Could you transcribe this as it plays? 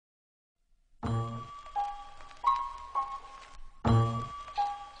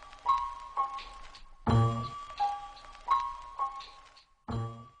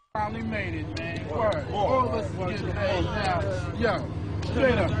Yo,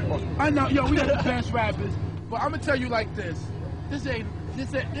 straight up. I know, yo, we got the best rappers, but I'm gonna tell you like this. This ain't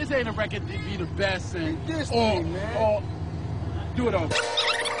a record to be the best thing. Or do it over.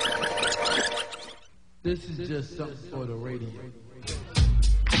 This is just something for the radio.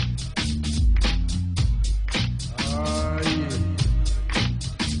 Oh, yeah.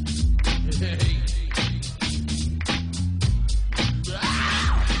 Hey.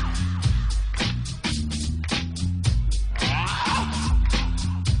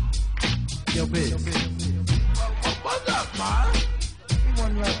 Yo, bitch. What's up, man? We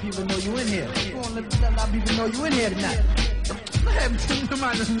want to let people know you in here. We want to let people know you in here tonight.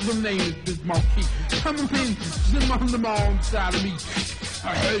 Some name is this Markie. Come in, sit on the wrong side of me.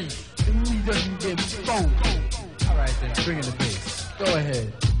 Hey, he doesn't get phone. All right, then, bring in the bass. Go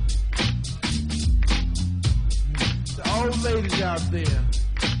ahead. The old ladies out there,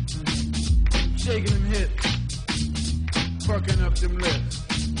 shaking them hips, fucking up them lips.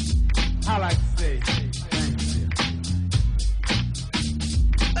 I like to say, thank you.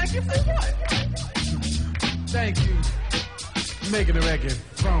 Thank you for what? Thank you. Making the record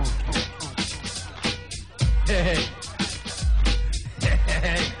phone. Hey.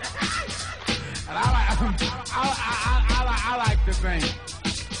 And I like to thank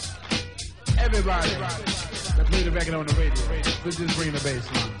everybody that played the record on the radio for just bringing the bass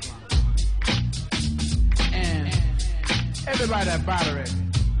line. And everybody that bought the record.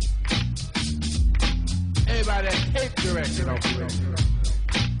 Everybody that taped the record off the record.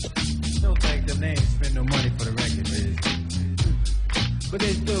 Don't think them names spend no money for the record, man. But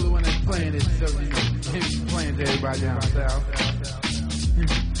they still the one that's playing it, so you know, him playing to everybody down south.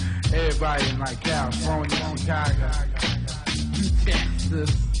 Everybody in like California, Chicago,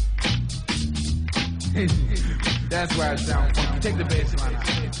 Texas. That's why it sounds funky. Take the bass line out.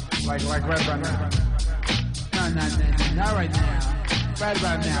 Like right about now. No, not right now. Right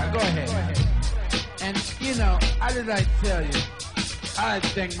about now. Go ahead. And you know, I just like to tell you, I like to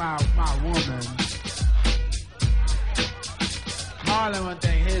thank my woman. Marlon one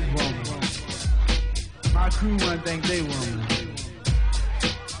thing his woman. My crew one thing they woman.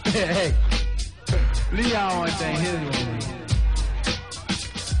 Hey, Leon one thing his woman.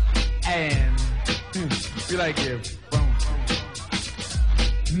 And we like it. Boom.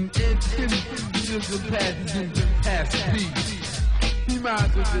 It's past please. He might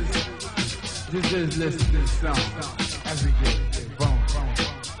as well just listen to this song as we get it. Boom.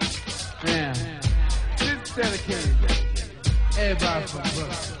 Man, this dedicated. Everybody from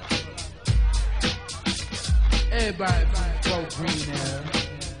Brooklyn. Everybody from Fort Green area.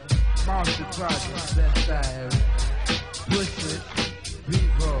 Monster Project, Best Side area. Bushwick,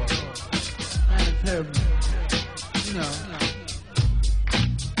 Beatport, Manitoba. You know,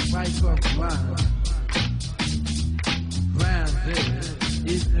 right across the line. Brownsville,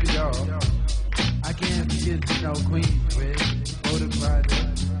 East New York. I can't forget to know Queensbridge, Motor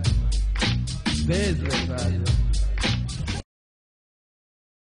Project. Bearsville Project.